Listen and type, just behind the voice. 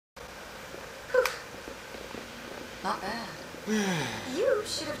Not bad. You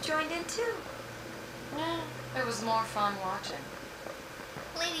should have joined in too. Yeah, it was more fun watching.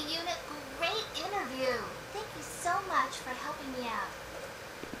 Lady Unit, great interview. Thank you so much for helping me out.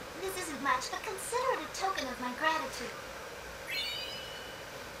 This isn't much, but consider it a token of my gratitude.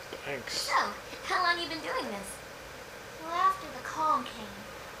 Thanks. So, how long you been doing this? Well, after the calm came,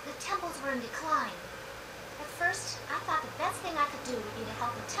 the temples were in decline. At first, I thought the best thing I could do would be to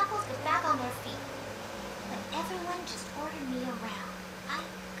help the temples get back on their feet. But everyone just ordered me around. I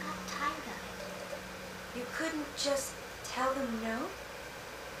got tired of it. You couldn't just tell them no?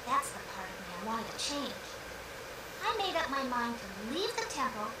 That's the part of me I wanted to change. I made up my mind to leave the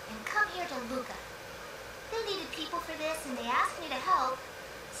temple and come here to Luca. They needed people for this and they asked me to help.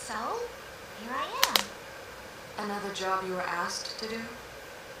 So, here I am. Another job you were asked to do?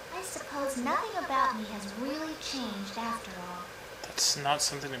 I suppose nothing about me has really changed after all. That's not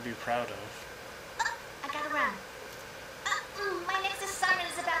something to be proud of. I gotta run. My next assignment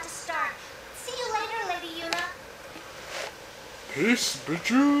is about to start. See you later, Lady Yuna. Peace, She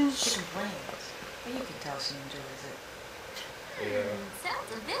bitches! complains, but you can tell she enjoys it. Yeah.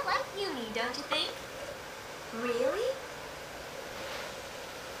 Sounds a bit like Yumi, don't you think? Really?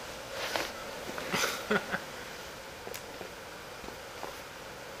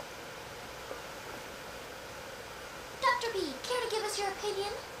 Dr. B, care to give us your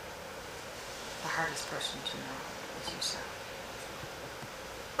opinion? The hardest person to know is yourself.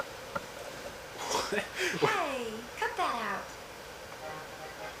 Hey, cut that out.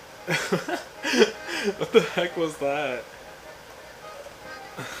 What the heck was that?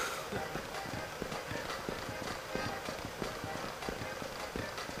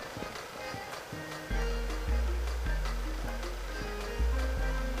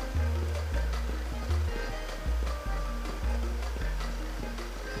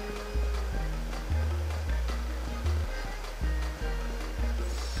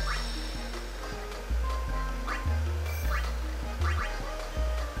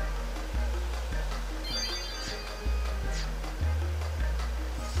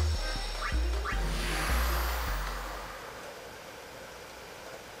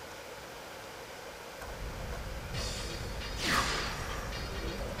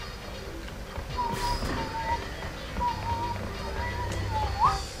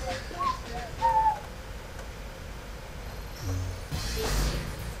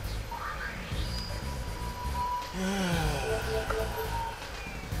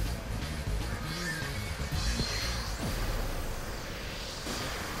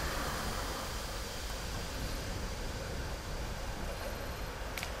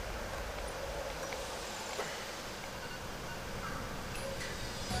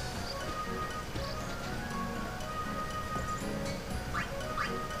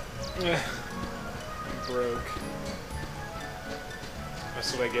 Broke.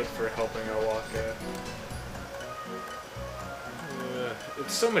 That's what I get for helping Awaka.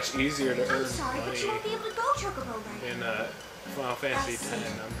 It's so much easier to I'm earn sorry, but you money won't be able to go Chocobo right in Final Fantasy X.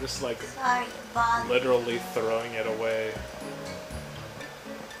 I'm just like Sorry to bother you. literally throwing it away.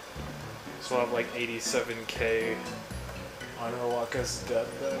 So I have like 87k on Awaka's debt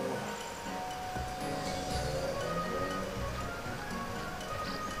though.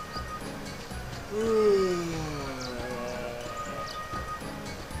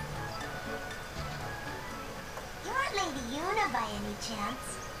 You aren't Lady Yuna by any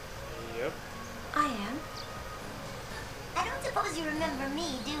chance. Yep. I am. I don't suppose you remember me,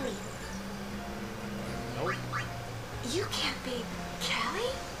 do you? Nope. You can't be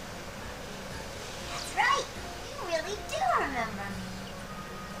Callie? That's right. You really do remember me.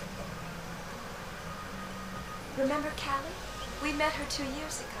 Remember Callie? We met her 2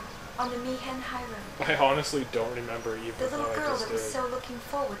 years ago on the Mihen High Road. I honestly don't remember even The though little I girl just that was did. so looking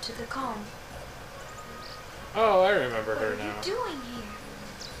forward to the calm. Oh, I remember What her are you now. doing here?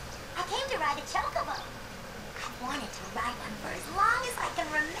 I came to ride a chocobo. I've wanted to ride one for as long as I can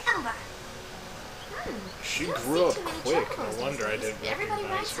remember. She You don't grew up see too many quick. chocobos No wonder I these days. didn't Everybody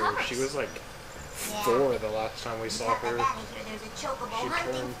recognize rides her. She Hummers. was like Yeah. 4 the last time we saw Except her. that I hear there's a chocobo She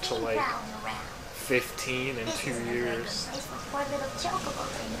hunting turned to, thing like, prowling around. 15 in This 2 isn't a very good years. place for poor little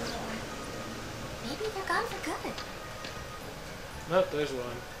chocobos anymore. Maybe they're gone for good. Nope, there's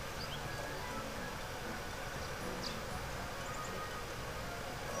one.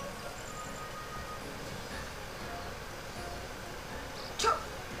 Cho!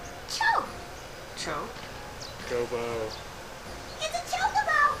 Cho? Chocobo. It's a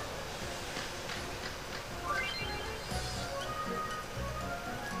chocobo!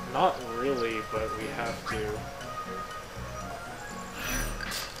 Not really, but we have to.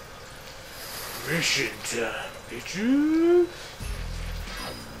 Mission time, bitches!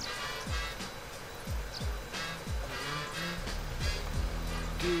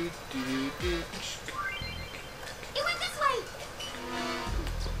 It went this way!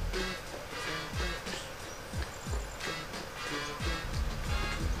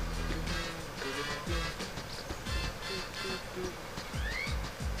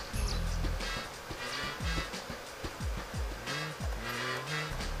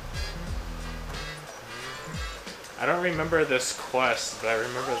 I don't remember this quest, but I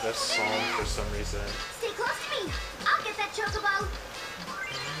remember this song for some reason. Stay close to me! I'll get that chocobo!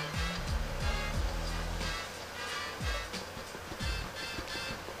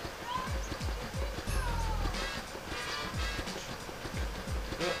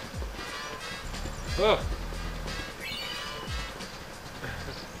 Oh.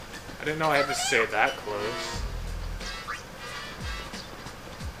 I didn't know I had to stay that close.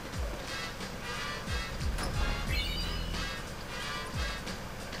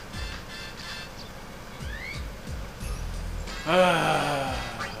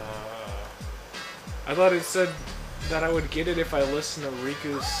 I thought it said that I would get it if I listened to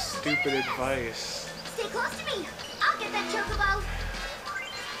Riku's stupid advice. Stay close to me! I'll get that chocobo!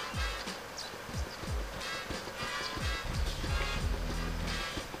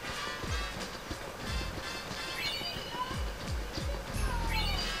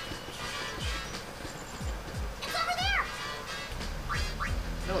 It's over there!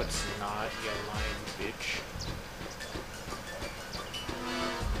 No, it's not, you lying bitch.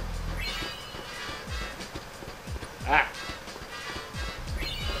 Ah!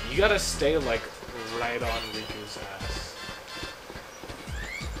 You gotta stay, like, right on Riku's ass.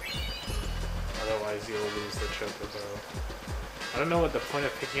 Otherwise you'll lose the Chocobo. I don't know what the point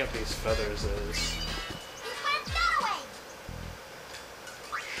of picking up these feathers is. It went that way!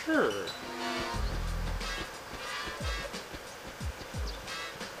 Sure.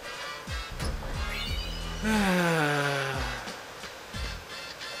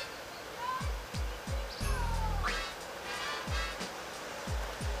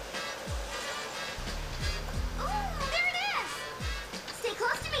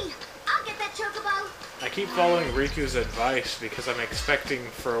 I keep following Riku's advice because I'm expecting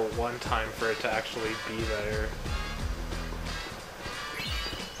for one time for it to actually be there.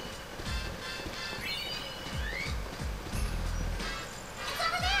 It's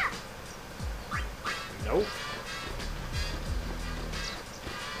over there! Nope.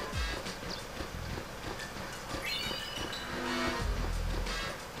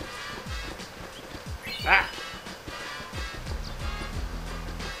 Ah!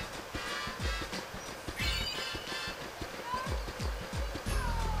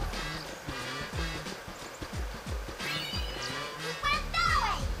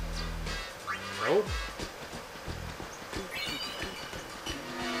 Nope.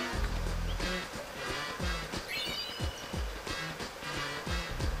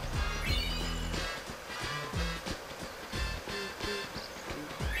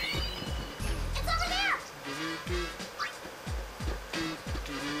 It's over there!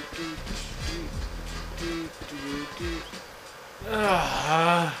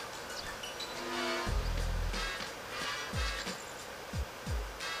 Ah.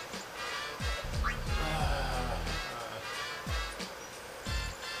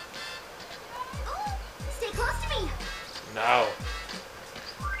 Stay close to me! No.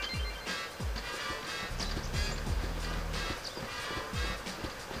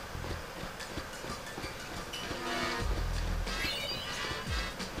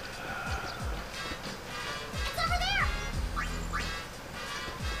 It's over there!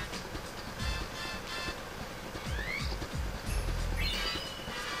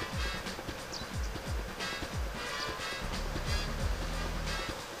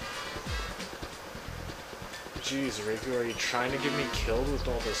 Jeez, Rikku, are you trying to get me killed with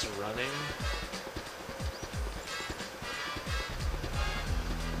all this running?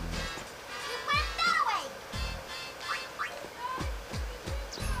 It went that way!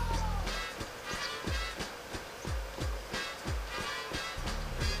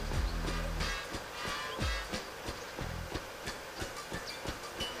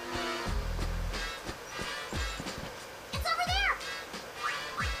 It's over there!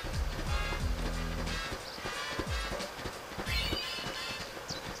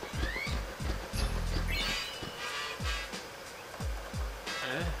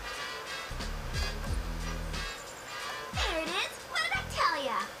 Eh? There it is! What did I tell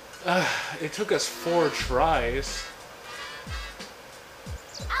ya? It took us 4 tries.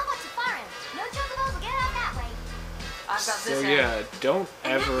 I'll watch the far end. No chocobos will get out that way. I've got So this yeah, end. don't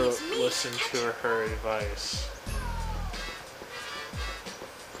And that ever means me. listen to her advice.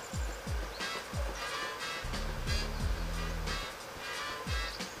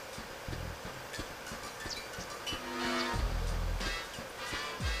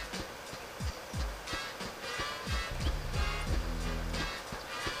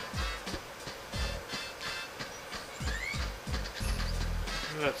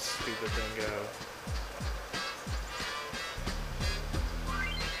 That stupid thing go.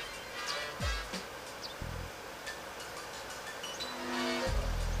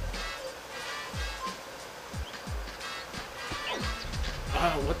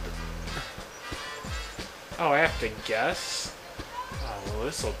 Oh, what the? Oh, I have to guess? Oh, well,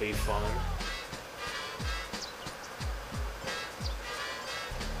 this'll be fun.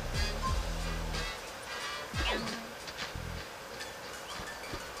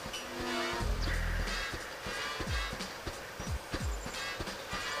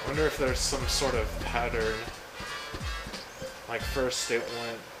 I wonder if there's some sort of pattern. Like first it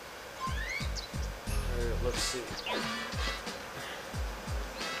went... let's see.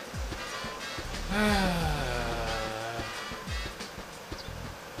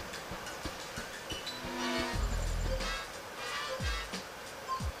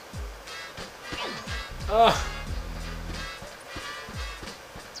 Oh.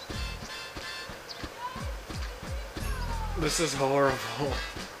 This is horrible.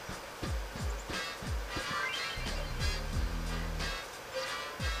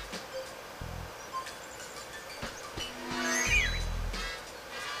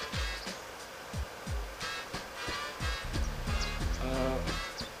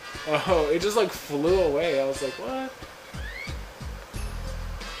 Oh, it just like flew away. I was like, what?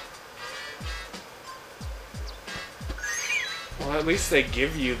 Well, at least they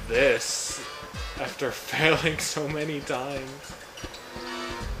give you this after failing so many times.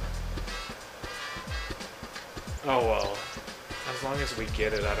 Oh well. As long as we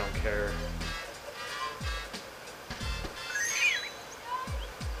get it, I don't care.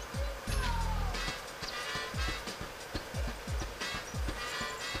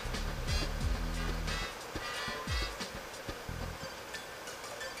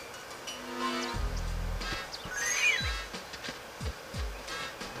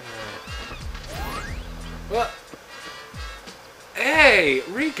 What? Hey,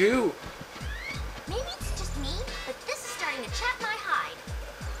 Rikku!